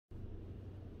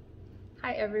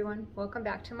Hi everyone, welcome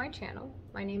back to my channel.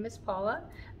 My name is Paula.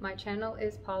 My channel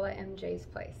is Paula MJ's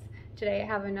Place. Today I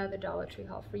have another Dollar Tree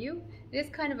haul for you. It is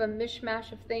kind of a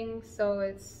mishmash of things, so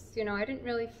it's, I didn't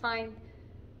really find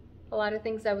a lot of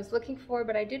things I was looking for,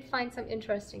 but I did find some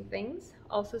interesting things.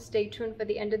 Also stay tuned for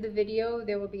the end of the video.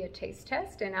 There will be a taste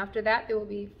test, and after that there will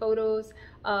be photos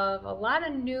of a lot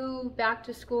of new back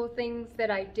to school things that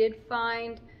I did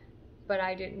find but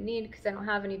I didn't need because I don't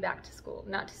have any back to school.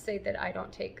 Not to say that I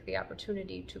don't take the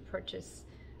opportunity to purchase,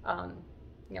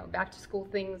 back to school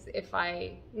things if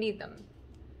I need them,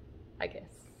 I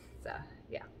guess. So,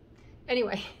 yeah.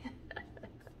 Anyway,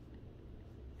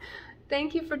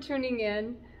 thank you for tuning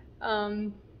in.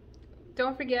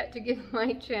 Don't forget to give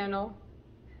my channel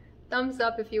thumbs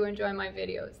up if you enjoy my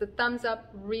videos. The thumbs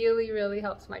up really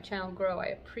helps my channel grow. I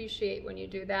appreciate when you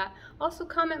do that. Also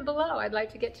comment below. I'd like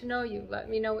to get to know you. Let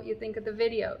me know what you think of the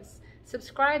videos.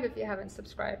 Subscribe if you haven't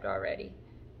subscribed already.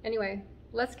 Anyway,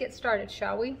 let's get started,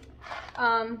 shall we?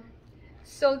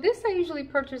 So this I usually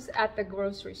purchase at the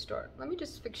grocery store. Let me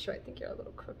just fix you. I think you're a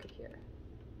little crooked here.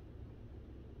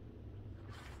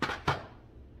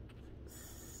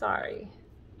 Sorry.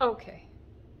 Okay,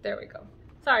 there we go.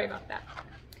 Sorry about that.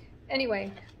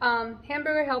 Anyway,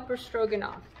 hamburger helper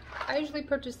stroganoff. I usually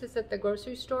purchase this at the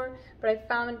grocery store, but I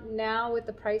found now with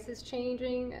the prices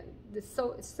changing, it's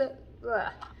so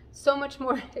much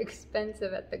more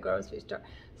expensive at the grocery store.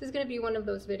 This is going to be one of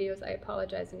those videos. I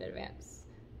apologize in advance.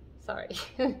 Sorry.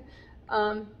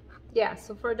 Yeah,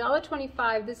 so for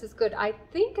 $1.25, this is good. I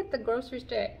think at the grocery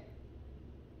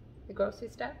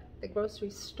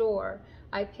store,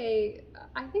 I pay,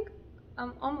 I think,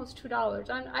 almost $2.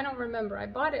 I don't remember. I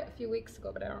bought it a few weeks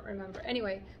ago, but I don't remember.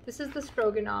 Anyway, this is the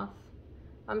stroganoff.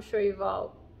 I'm sure you've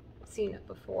all seen it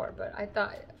before, but I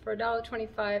thought for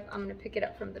 $1.25, I'm going to pick it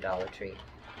up from the Dollar Tree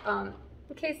in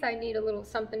case I need a little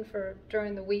something for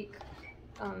during the week.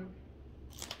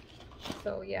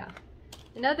 So yeah,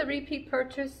 another repeat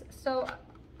purchase. So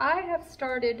I have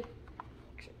started.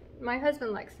 My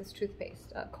husband likes this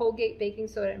toothpaste, Colgate baking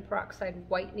soda and peroxide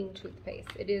whitening toothpaste.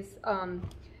 It is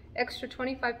extra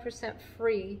 25%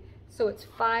 free, so it's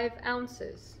 5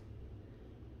 ounces.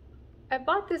 I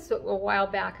bought this a while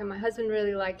back and my husband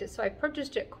really liked it, so I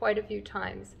purchased it quite a few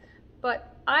times.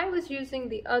 But I was using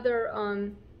the other,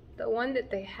 the one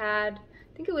that they had,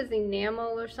 I think it was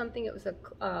enamel or something. It was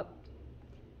not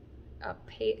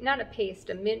a paste,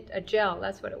 a gel,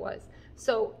 that's what it was.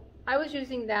 So I was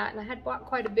using that and I had bought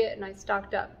quite a bit and I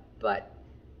stocked up, but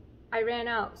I ran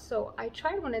out, so I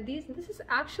tried one of these, and this is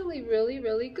actually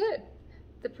really good.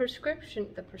 The prescription,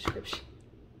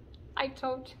 I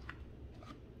told you.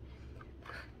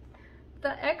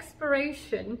 The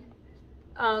expiration,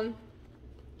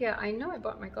 yeah, I know I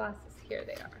bought my glasses. Here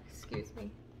they are, excuse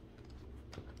me.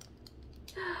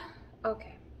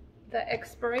 Okay, the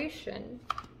expiration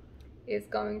is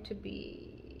going to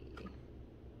be,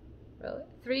 really,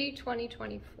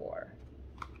 3/20/24.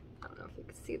 I don't know if you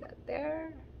can see that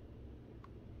there.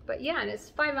 But yeah, and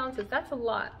it's 5 ounces. That's a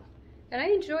lot. And I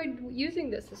enjoyed using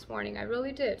this morning. I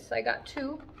really did. So I got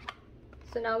 2.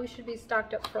 So now we should be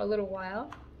stocked up for a little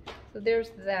while. So there's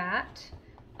that.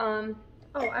 Oh,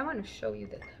 I want to show you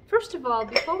this. First of all,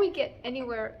 before we get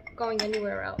going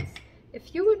anywhere else,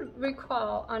 if you would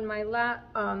recall on my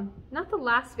not the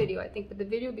last video, I think, but the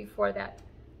video before that,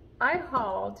 I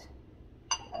hauled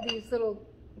these little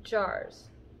jars.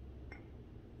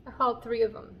 I hauled 3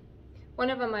 of them.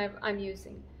 One of them I'm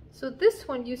using. So this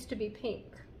one used to be pink.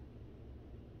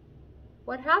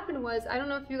 What happened was, I don't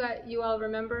know if you all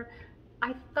remember,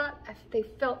 I thought they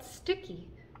felt sticky.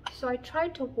 So I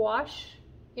tried to wash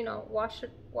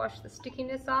the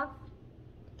stickiness off.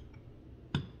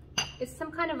 It's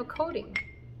some kind of a coating.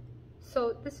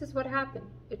 So this is what happened.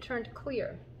 It turned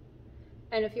clear.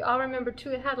 And if you all remember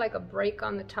too, it had like a break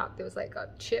on the top. There was like a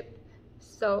chip.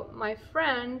 So my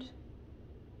friend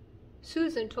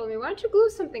Susan told me, why don't you glue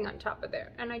something on top of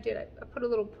there? And I did. I put a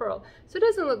little pearl. So it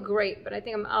doesn't look great, but I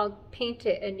think I'll paint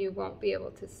it and you won't be able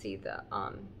to see the,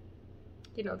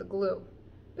 the glue.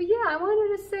 But yeah, I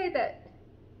wanted to say that,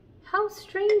 how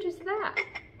strange is that?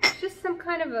 It's just some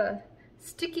kind of a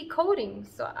sticky coating.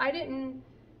 So I didn't,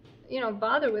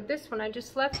 bother with this one. I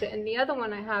just left it. And the other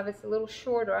one I have is a little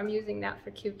shorter. I'm using that for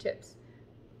Q-tips.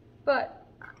 But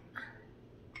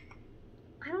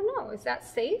I don't know, is that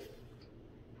safe?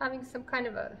 Having some kind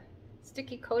of a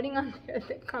sticky coating on there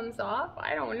that comes off?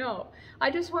 I don't know.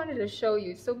 I just wanted to show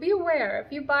you. So be aware,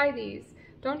 if you buy these,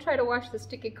 don't try to wash the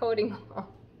sticky coating off,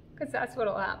 because that's what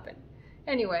will happen.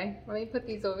 Anyway, let me put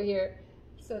these over here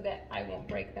so that I won't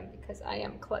break them because I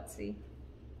am klutzy.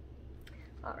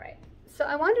 All right, so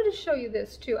I wanted to show you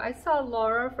this too. I saw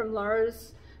Laura from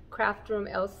Laura's craft room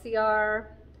LCR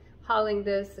hauling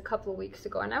this a couple of weeks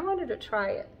ago, and I wanted to try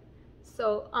it.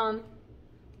 So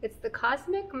it's the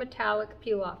Cosmic Metallic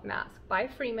Peel-Off Mask by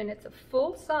Freeman. It's a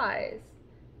full size,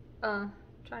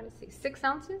 trying to see, 6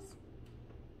 ounces.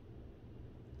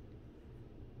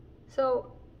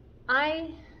 So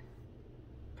I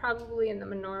probably in the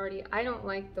minority. I don't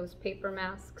like those paper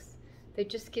masks. They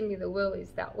just give me the willies.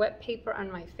 That wet paper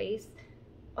on my face,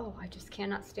 oh, I just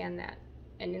cannot stand that.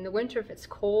 And in the winter, if it's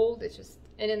cold, it's just,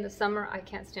 and in the summer, I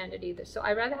can't stand it either. So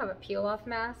I'd rather have a peel-off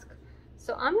mask.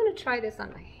 So I'm gonna try this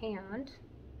on my hand.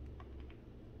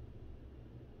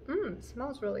 It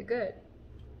smells really good.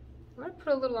 I'm gonna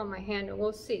put a little on my hand and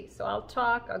we'll see. So I'll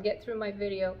talk, I'll get through my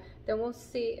video, then we'll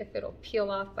see if it'll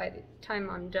peel off by the time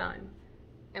I'm done.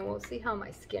 And we'll see how my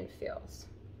skin feels.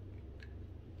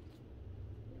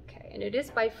 Okay, and it is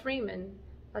by Freeman.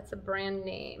 That's a brand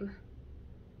name.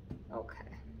 Okay.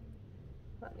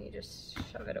 Let me just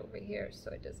shove it over here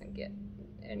so it doesn't get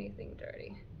anything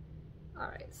dirty. All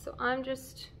right, so I'm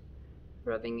just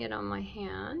rubbing it on my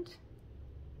hand.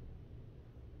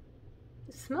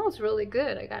 It smells really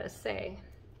good, I gotta say.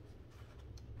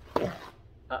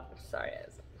 Oh, sorry,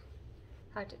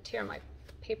 I had to tear my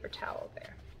paper towel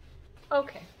there.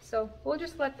 Okay, so we'll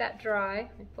just let that dry.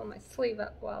 Let me pull my sleeve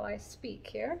up while I speak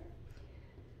here.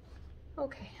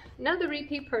 Okay, another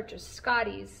repeat purchase,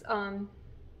 Scotty's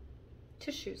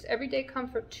tissues, Everyday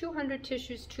Comfort 200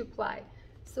 tissues 2-ply.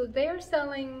 So they are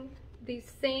selling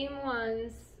these same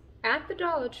ones at the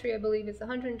Dollar Tree. I believe it's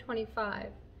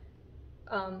 $125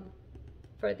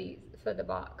 for the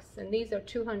box, and these are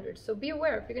 200. So be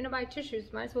aware, if you're gonna buy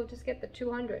tissues, might as well just get the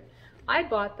 200. I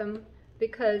bought them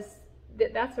because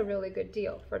that's a really good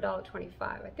deal for $1.25.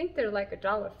 I think they're like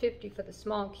 $1.50 for the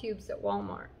small cubes at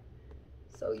Walmart.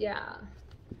 So yeah,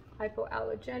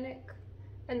 hypoallergenic,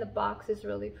 and the box is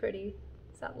really pretty.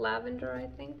 Is that lavender, I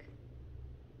think?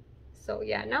 So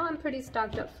yeah, now I'm pretty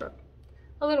stocked up for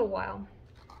a little while.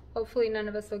 Hopefully none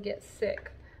of us will get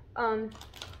sick. I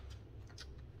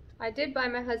did buy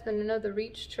my husband another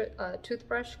Reach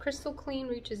toothbrush. Crystal clean,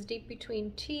 reaches deep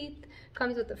between teeth,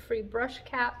 comes with a free brush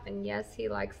cap, and yes, he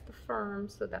likes the firm,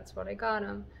 so that's what I got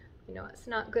him. You know, it's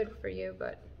not good for you,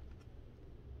 but,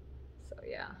 so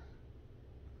yeah.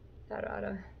 That ought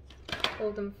to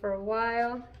hold him for a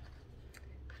while.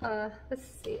 Let's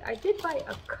see, I did buy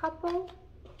a couple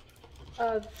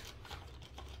of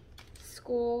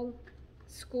school-ish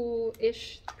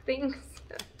things.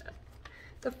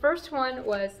 The first one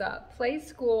was Play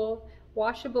School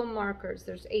washable markers.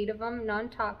 There's 8 of them,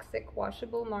 non-toxic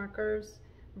washable markers,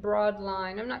 broad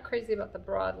line. I'm not crazy about the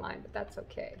broad line, but that's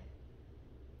okay.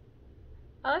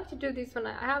 I like to do these when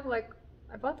I have like,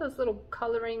 I bought those little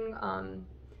coloring,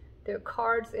 they're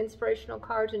cards, inspirational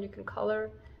cards, and you can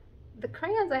color. The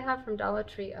crayons I have from Dollar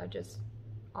Tree are just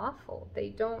awful. They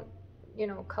don't, you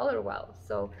know, color well.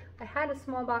 So I had a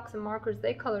small box of markers.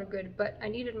 They color good, but I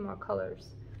needed more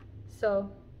colors.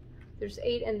 So there's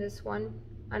 8 in this one.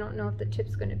 I don't know if the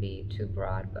tip's going to be too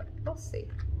broad, but we'll see.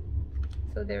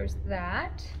 So there's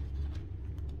that.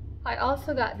 I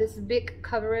also got this Bic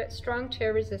Cover It Strong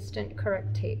Tear Resistant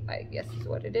Correct Tape, I guess is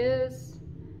what it is.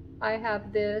 I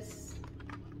have this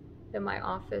in my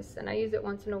office, and I use it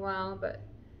once in a while, but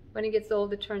when it gets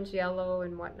old, it turns yellow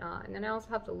and whatnot. And then I also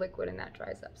have the liquid, and that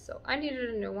dries up. So I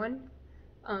needed a new one,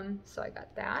 so I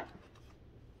got that.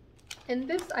 And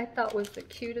this I thought was the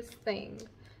cutest thing.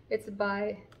 It's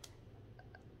by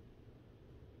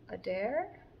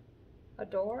Adair, I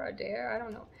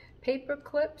don't know. Paper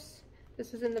clips.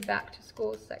 This is in the back to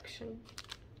school section.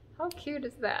 How cute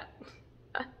is that?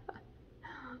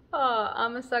 Oh,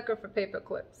 I'm a sucker for paper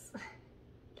clips.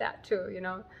 That too, you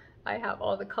know. I have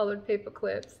all the colored paper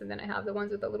clips, and then I have the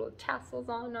ones with the little tassels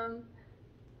on them.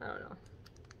 I don't know.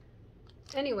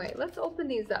 Anyway, let's open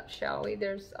these up, shall we?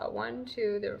 There's 1,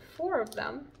 2, there are 4 of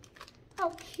them.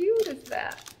 How cute is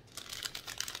that?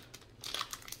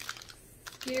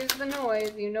 Excuse the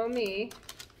noise, you know me.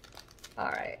 All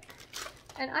right.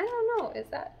 And I don't know, is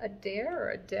that Adair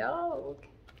or Adele?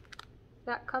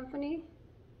 That company?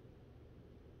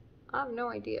 I have no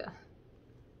idea.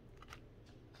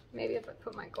 Maybe if I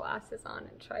put my glasses on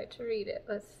and try to read it.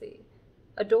 Let's see.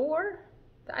 Adore?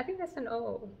 I think that's an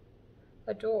O.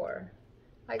 Adore.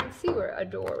 I can see where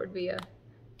Adore would be a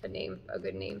good name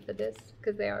for this,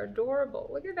 because they are adorable.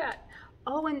 Look at that.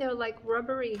 Oh, and they're like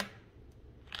rubbery.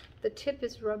 The tip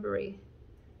is rubbery.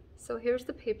 So here's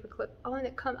the paper clip. Oh, and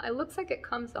it looks like it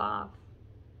comes off.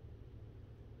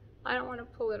 I don't want to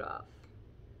pull it off.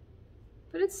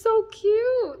 But it's so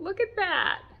cute. Look at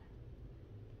that.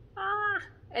 Ah,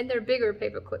 and they're bigger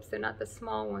paper clips. They're not the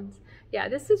small ones. Yeah,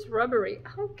 this is rubbery.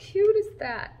 How cute is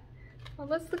that? Well,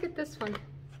 let's look at this one.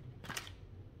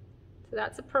 So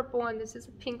that's a purple one, this is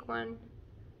a pink one.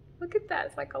 Look at that,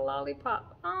 it's like a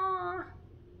lollipop. Aww.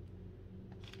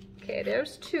 Okay,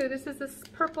 there's two. This is this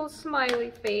purple smiley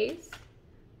face.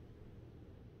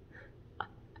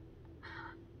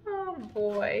 Oh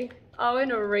boy. Oh,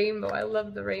 and a rainbow. I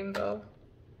love the rainbow.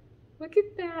 Look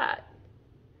at that.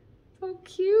 So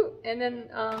cute. And then,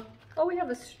 oh, we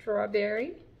have a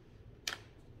strawberry.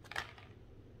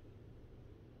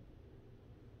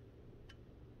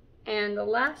 And the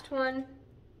last one,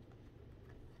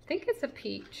 I think it's a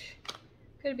peach.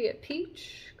 Could be a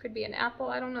peach, could be an apple.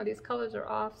 I don't know. These colors are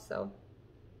off, so.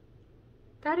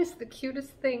 That is the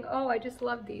cutest thing. Oh, I just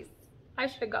love these. I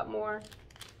should have got more.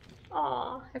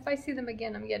 Aw, if I see them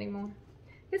again, I'm getting more.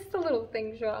 It's the little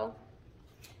things, y'all.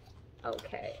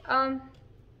 Okay, I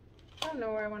don't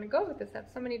know where I want to go with this. I have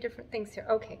so many different things here.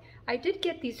 Okay, I did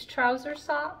get these trouser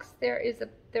socks. They're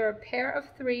a pair of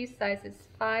 3 sizes,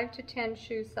 5 to 10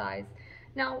 shoe size.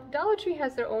 Now, Dollar Tree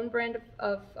has their own brand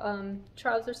of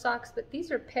trouser socks, but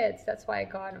these are Peds. That's why I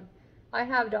got them. I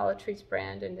have Dollar Tree's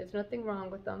brand, and there's nothing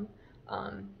wrong with them.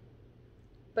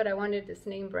 But I wanted this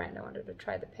name brand. I wanted to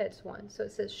try the Peds one. So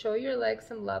it says, show your legs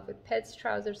some love with Peds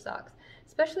trouser socks.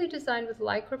 Specially designed with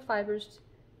lycra fibers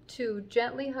to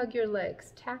gently hug your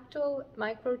legs. Tactile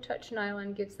micro-touch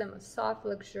nylon gives them a soft,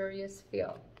 luxurious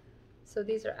feel. So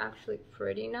these are actually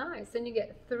pretty nice. Then you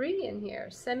get 3 in here.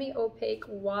 Semi-opaque,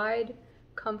 wide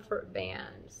comfort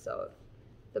band. So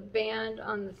if the band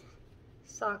on the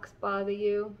socks bother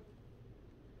you,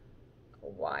 a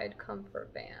wide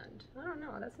comfort band. I don't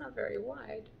know, that's not very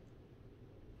wide.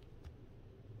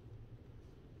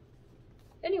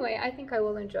 Anyway, I think I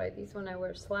will enjoy these when I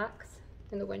wear slacks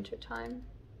in the winter time.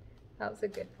 That was a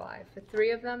good buy. For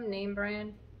 3 of them, name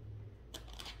brand.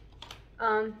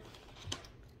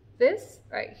 This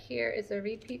right here is a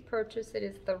repeat purchase. It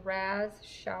is the Raz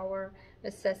Shower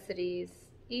Necessities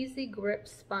Easy Grip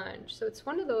Sponge. So it's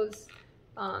one of those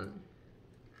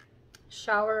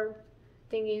shower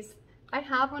thingies. I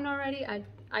have one already.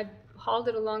 I hauled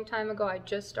it a long time ago. I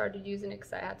just started using it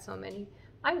because I had so many.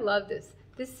 I love this.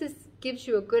 This gives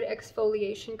you a good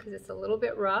exfoliation because it's a little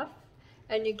bit rough,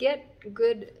 and you get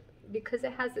good, because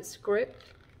it has this grip,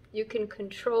 you can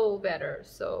control better.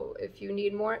 So if you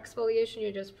need more exfoliation,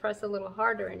 you just press a little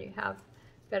harder and you have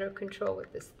better control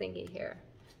with this thingy here.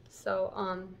 So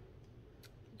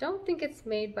don't think it's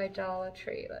made by Dollar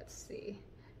Tree. Let's see.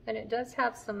 And it does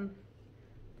have some,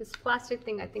 this plastic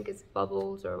thing I think is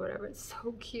bubbles or whatever. It's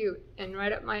so cute and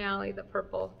right up my alley, the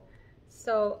purple.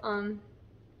 So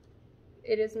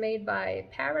it is made by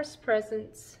Paris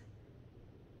Presence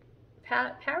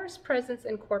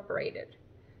Incorporated.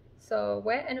 So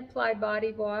wet and apply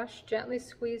body wash, gently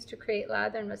squeeze to create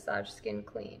lather and massage skin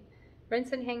clean.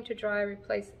 Rinse and hang to dry,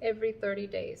 replace every 30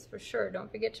 days for sure.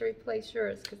 Don't forget to replace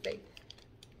yours because they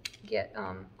get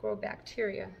grow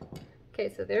bacteria.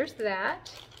 Okay, so there's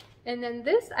that. And then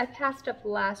this I passed up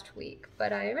last week,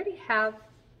 but I already have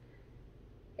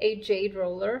a jade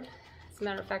roller. As a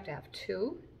matter of fact, I have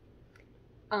 2.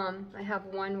 I have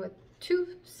one with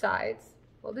 2 sides.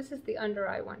 Well, this is the under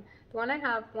eye one. The one I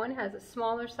have, one has a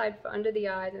smaller side for under the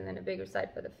eyes and then a bigger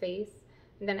side for the face.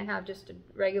 And then I have just a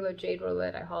regular jade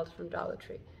roller that I hauled from Dollar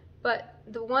Tree. But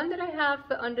the one that I have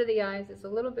for under the eyes is a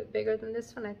little bit bigger than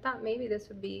this one. I thought maybe this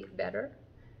would be better.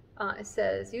 It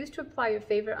says, use to apply your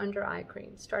favorite under eye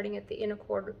cream. Starting at the inner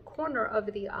corner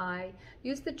of the eye,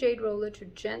 use the jade roller to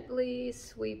gently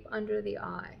sweep under the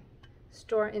eye.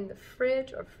 Store in the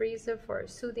fridge or freezer for a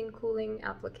soothing, cooling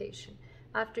application.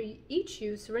 After each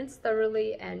use, rinse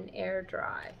thoroughly and air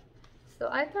dry. So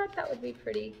I thought that would be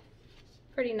pretty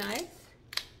nice.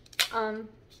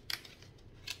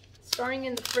 Storing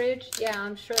in the fridge, yeah,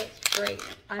 I'm sure it's great.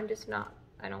 I'm just not,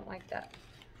 I don't like that.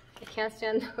 I can't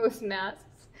stand those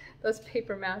masks, those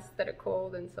paper masks that are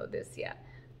cold, and so this, yeah.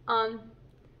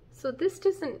 So this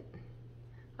doesn't,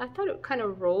 I thought it would kind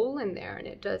of roll in there, and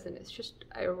it doesn't. It's just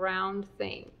a round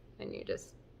thing, and you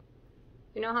just,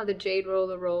 you know how the jade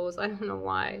roller rolls? I don't know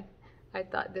why I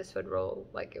thought this would roll,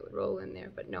 like it would roll in there,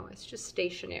 but no, it's just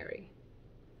stationary.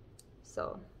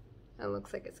 So it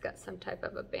looks like it's got some type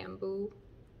of a bamboo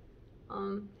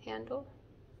handle.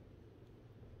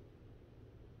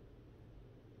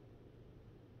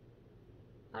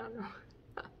 I don't know.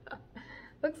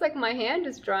 Looks like my hand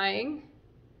is drying.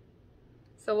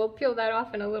 So we'll peel that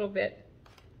off in a little bit.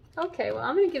 Okay, well,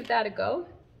 I'm gonna give that a go.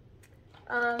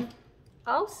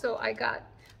 Also, I've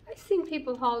seen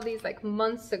people haul these like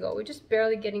months ago. We're just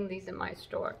barely getting these in my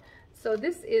store. So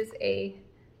this is a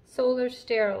solar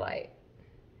Sterilite.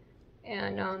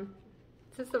 And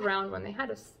this is the round one. They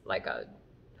had like a,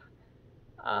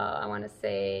 I want to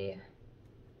say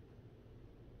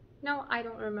No, I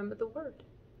don't remember the word.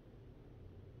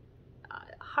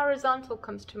 Horizontal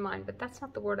comes to mind, but that's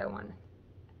not the word I wanted.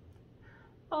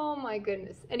 Oh my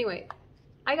goodness. Anyway,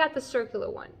 I got the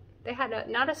circular one. They had a,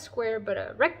 not a square, but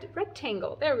a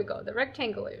rectangle. There we go, the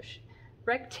rectangular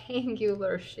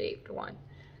shaped one.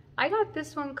 I got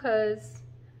this one because,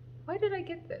 why did I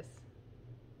get this?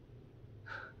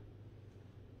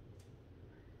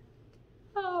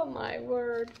 Oh my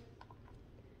word.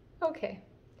 Okay.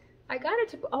 I got it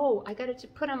to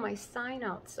put on my sign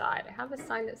outside. I have a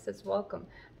sign that says welcome.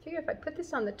 I figure if I put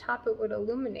this on the top, it would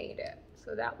illuminate it.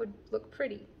 So that would look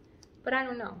pretty. But I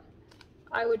don't know.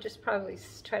 I would just probably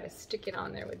try to stick it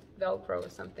on there with Velcro or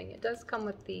something. It does come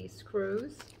with the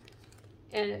screws.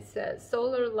 And it says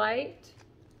solar light.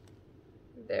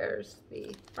 There's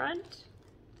the front.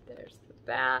 There's the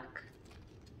back.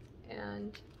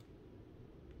 And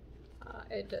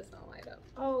it doesn't light up.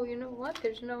 Oh, you know what?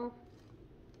 There's no...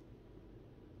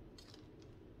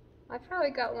 I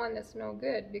probably got one that's no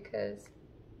good because...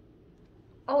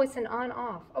 Oh, it's an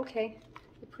on-off. Okay.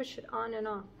 You push it on and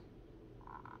off.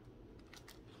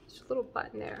 There's a little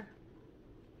button there.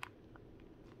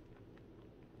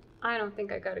 I don't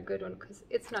think I got a good one because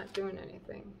it's not doing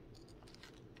anything.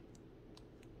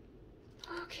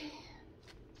 Okay.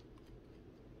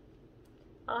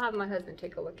 I'll have my husband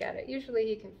take a look at it. Usually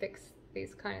he can fix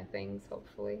these kind of things,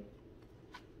 hopefully.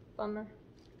 Bummer.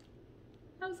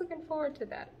 I was looking forward to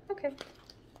that. Okay.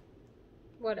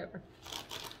 Whatever.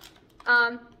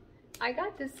 I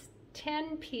got this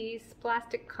 10-piece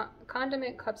plastic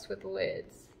condiment cups with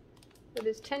lids. So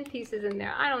there's 10 pieces in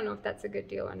there. I don't know if that's a good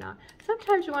deal or not.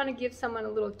 Sometimes you want to give someone a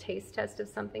little taste test of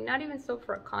something, not even so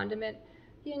for a condiment.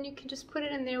 And you can just put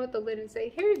it in there with the lid and say,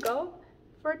 here you go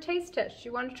for a taste test.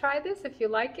 You want to try this? If you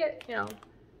like it, you know,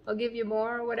 I'll give you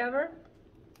more or whatever.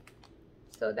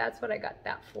 So that's what I got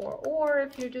that for. Or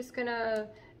if you're just gonna,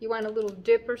 you want a little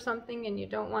dip or something and you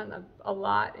don't want a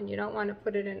lot and you don't want to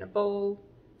put it in a bowl,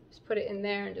 just put it in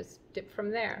there and just dip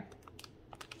from there.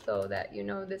 So that you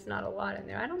know there's not a lot in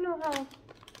there. I don't know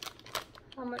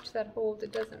how much that holds.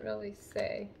 It doesn't really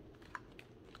say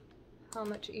how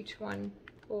much each one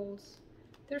holds.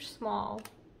 They're small.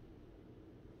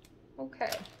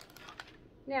 Okay.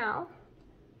 Now,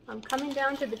 I'm coming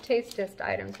down to the taste test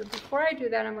items, but before I do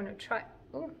that, I'm going to try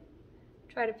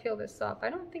to peel this off.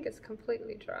 I don't think it's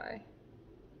completely dry.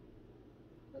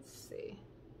 Let's see.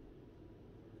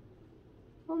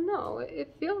 Well, no,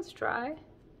 it feels dry.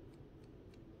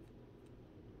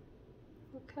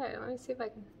 Okay, let me see if I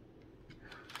can,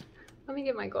 let me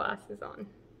get my glasses on.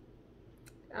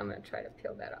 I'm going to try to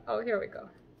peel that off. Oh, here we go.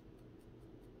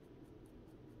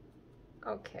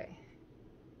 Okay.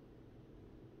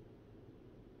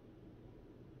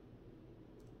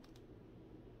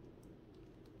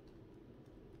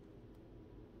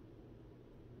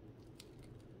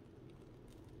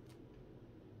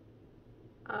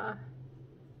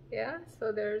 Yeah,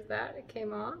 so there's that. It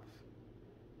came off.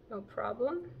 No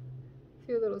problem. A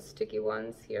few little sticky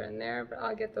ones here and there, but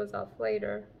I'll get those off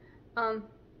later. Let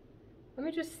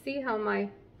me just see how my,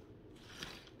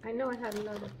 I know I had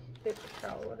another paper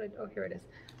towel. Oh, here it is.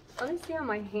 Let me see how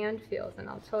my hand feels, and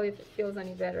I'll tell you if it feels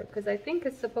any better, because I think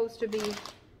it's supposed to be,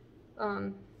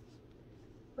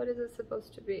 what is it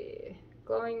supposed to be?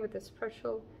 Glowing with this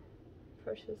precious,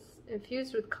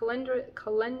 infused with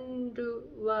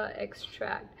calendula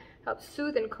extract. Helps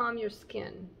soothe and calm your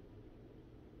skin.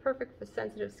 Perfect for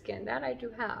sensitive skin. That I do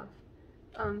have.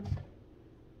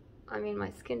 I mean,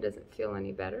 my skin doesn't feel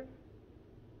any better.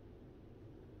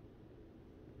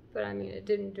 But I mean, it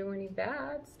didn't do any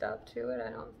bad stuff to it, I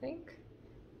don't think.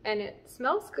 And it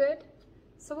smells good,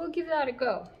 so we'll give that a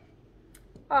go.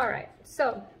 Alright,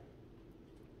 so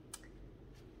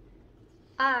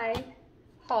I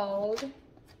hauled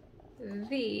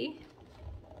the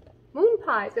moon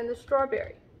pies and the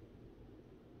strawberry.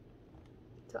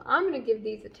 So I'm going to give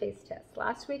these a taste test.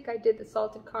 Last week I did the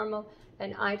salted caramel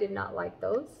and I did not like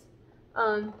those.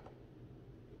 I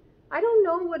don't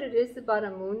know what it is about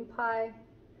a moon pie.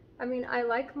 I mean, I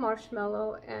like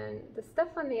marshmallow and the stuff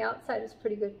on the outside is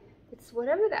pretty good. It's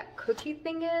whatever that cookie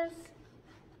thing is.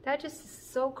 That just is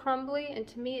so crumbly, and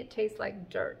to me it tastes like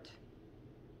dirt.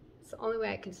 It's the only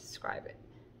way I can describe it.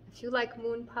 If you like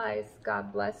moon pies,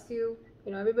 God bless you.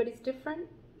 You know, everybody's different.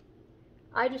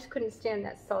 I just couldn't stand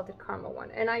that salted caramel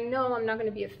one. And I know I'm not going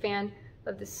to be a fan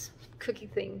of this cookie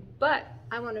thing, but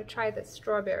I want to try the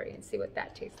strawberry and see what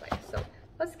that tastes like. So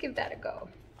let's give that a go.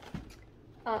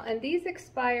 And these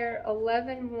expire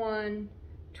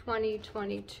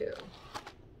 11/1/2022.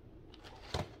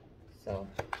 So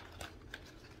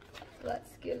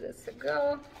let's give this a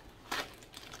go.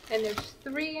 And there's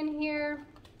 3 in here.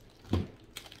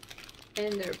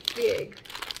 and they're big.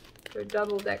 They're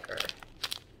double-decker.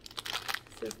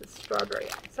 This is the strawberry.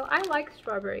 So I like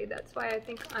strawberry. That's why I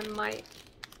think I might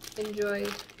enjoy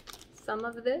some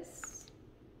of this.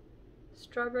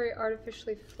 Strawberry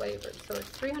artificially flavored. So it's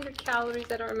 300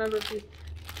 calories. I don't remember if you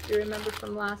remember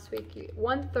from last week.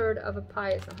 1/3 of a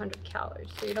pie is 100 calories.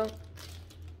 So you don't,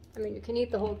 I mean, you can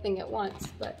eat the whole thing at once,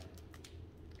 but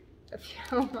if you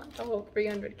don't want the whole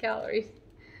 300 calories,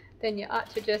 then you ought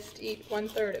to just eat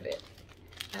 1/3 of it.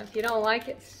 And if you don't like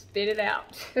it, spit it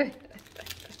out.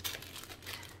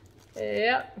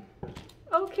 Yep.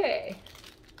 Okay.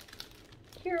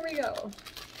 Here we go.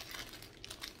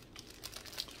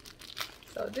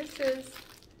 So this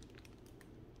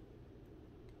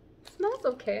smells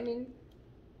okay. I mean,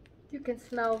 you can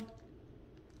smell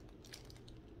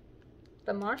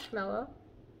the marshmallow.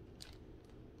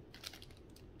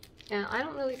 And I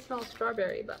don't really smell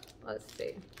strawberry, but let's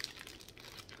see.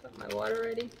 Got my water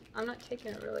ready. I'm not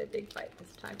taking a really big bite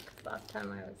this time because last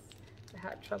time I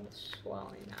had trouble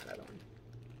swallowing that other one.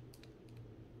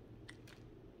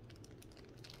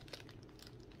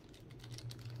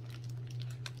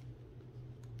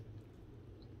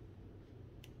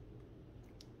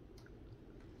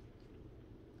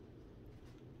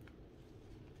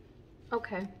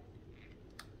 Okay.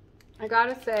 I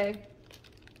gotta say,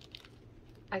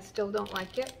 I still don't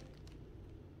like it,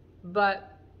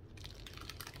 but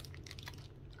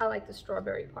I like the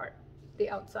strawberry part, the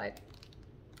outside.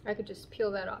 I could just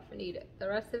peel that off and eat it. The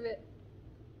rest of it,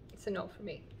 it's a no for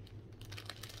me.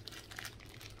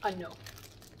 A no.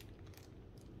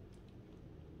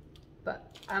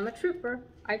 But I'm a trooper.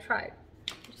 I tried.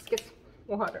 Just get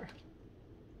some water.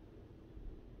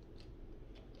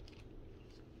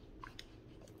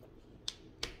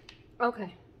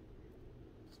 Okay.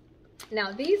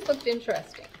 Now these looked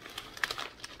interesting.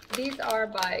 These are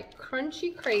by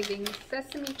Crunchy Cravings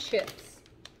Sesame Chips,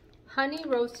 Honey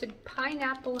Roasted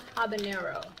Pineapple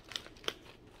Habanero.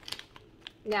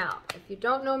 Now, if you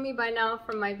don't know me by now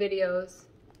from my videos,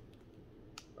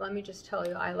 let me just tell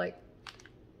you, I like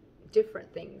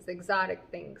different things, exotic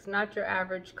things, not your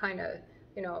average kind of,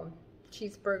 you know,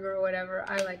 cheeseburger or whatever.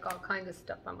 I like all kinds of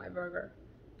stuff on my burger.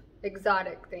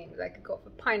 Exotic things. I could go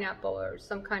for pineapple or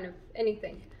some kind of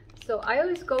anything. So I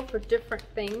always go for different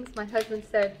things. My husband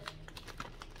said,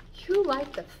 you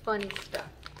like the funny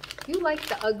stuff. You like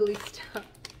the ugly stuff.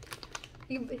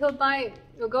 He'll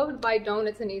go to buy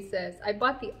donuts and he says, I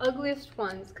bought the ugliest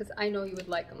ones because I know you would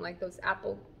like them, like those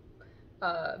apple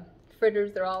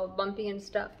fritters. They're all bumpy and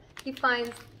stuff. He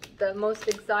finds the most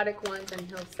exotic ones and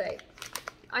he'll say,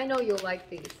 I know you'll like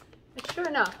these. And sure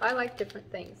enough, I like different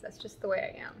things. That's just the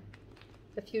way I am.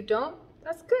 If you don't,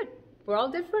 that's good. We're all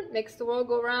different, makes the world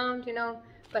go round, you know.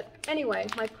 But anyway,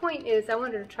 my point is I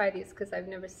wanted to try these because I've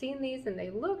never seen these and they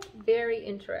look very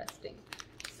interesting.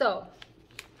 So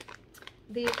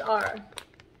these are,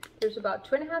 there's about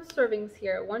 2.5 servings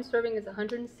here. One serving is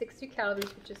 160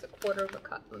 calories, which is 1/4 of a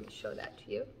cup. Let me show that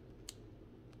to you.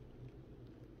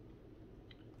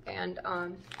 And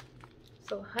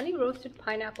so honey roasted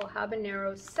pineapple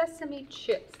habanero sesame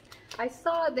chips. I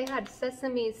saw they had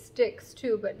sesame sticks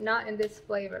too, but not in this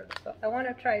flavor. So I want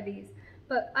to try these.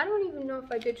 But I don't even know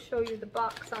if I did show you the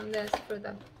box on this for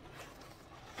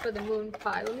the moon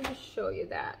pie. Let me just show you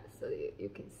that so you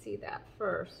can see that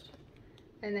first.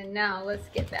 And then now let's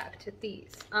get back to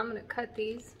these. I'm going to cut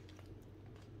these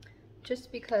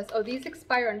just because, oh, these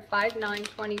expire on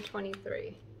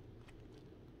 5/9/2023.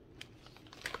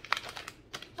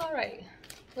 All right,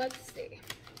 let's see.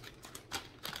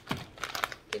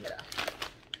 Give it up.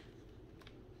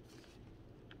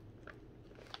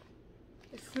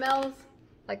 It smells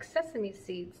like sesame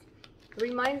seeds. It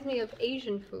reminds me of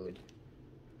Asian food.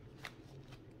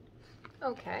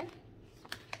 Okay,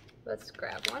 let's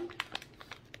grab one.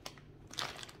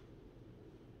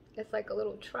 It's like a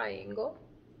little triangle.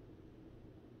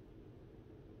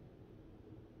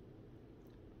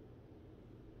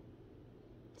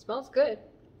 It smells good.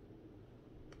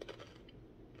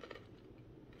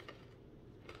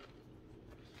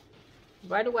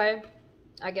 Right away,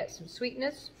 I get some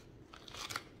sweetness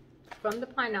from the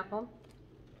pineapple.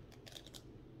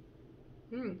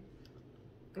 And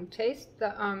taste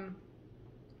the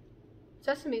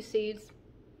sesame seeds,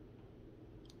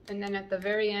 and then at the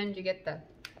very end you get the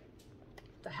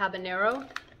habanero.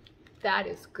 That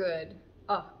is good.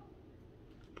 Oh.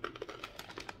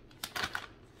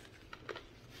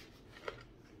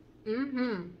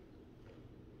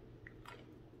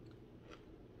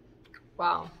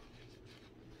 Wow.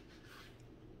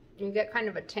 You get kind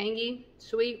of a tangy,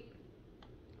 sweet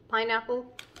pineapple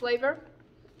flavor.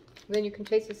 Then you can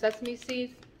taste the sesame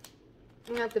seeds.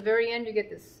 And at the very end, you get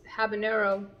this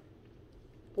habanero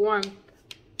warmth.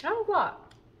 Oh,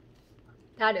 what?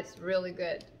 That is really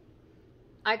good.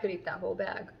 I could eat that whole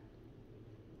bag.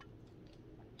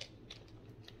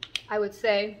 I would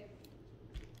say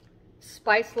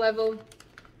spice level,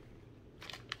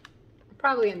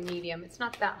 probably a medium. It's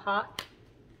not that hot.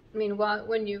 I mean,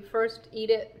 when you first eat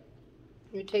it,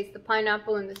 you taste the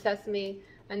pineapple and the sesame,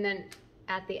 and then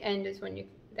at the end is when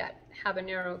that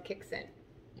habanero kicks in.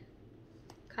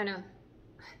 Kind of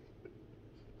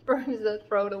burns the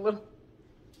throat a little.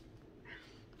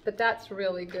 But that's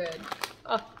really good.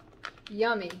 Oh,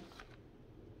 yummy.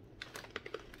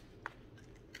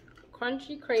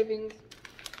 Crunchy cravings,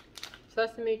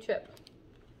 sesame chip.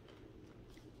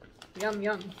 Yum,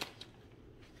 yum.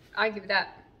 I give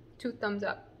that 2 thumbs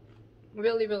up.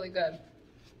 Really, really good.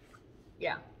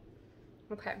 Yeah.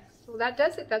 Okay, so that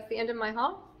does it. That's the end of my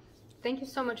haul. Thank you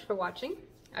so much for watching.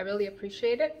 I really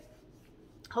appreciate it.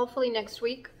 Hopefully next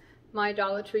week my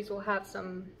Dollar Trees will have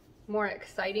some more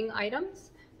exciting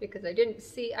items, because I didn't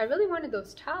see, I really wanted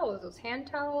those towels, those hand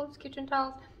towels, kitchen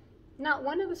towels. Not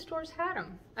one of the stores had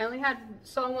them. I only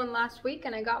saw one last week,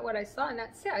 and I got what I saw, and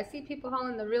that's it. I see people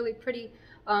hauling the really pretty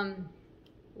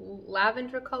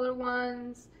lavender color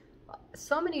ones,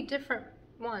 so many different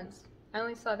ones. I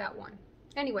only saw that one.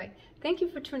 Anyway, thank you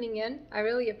for tuning in. I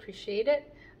really appreciate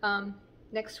it.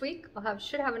 Next week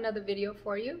should have another video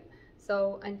for you.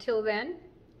 So until then,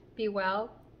 be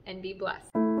well and be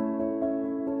blessed.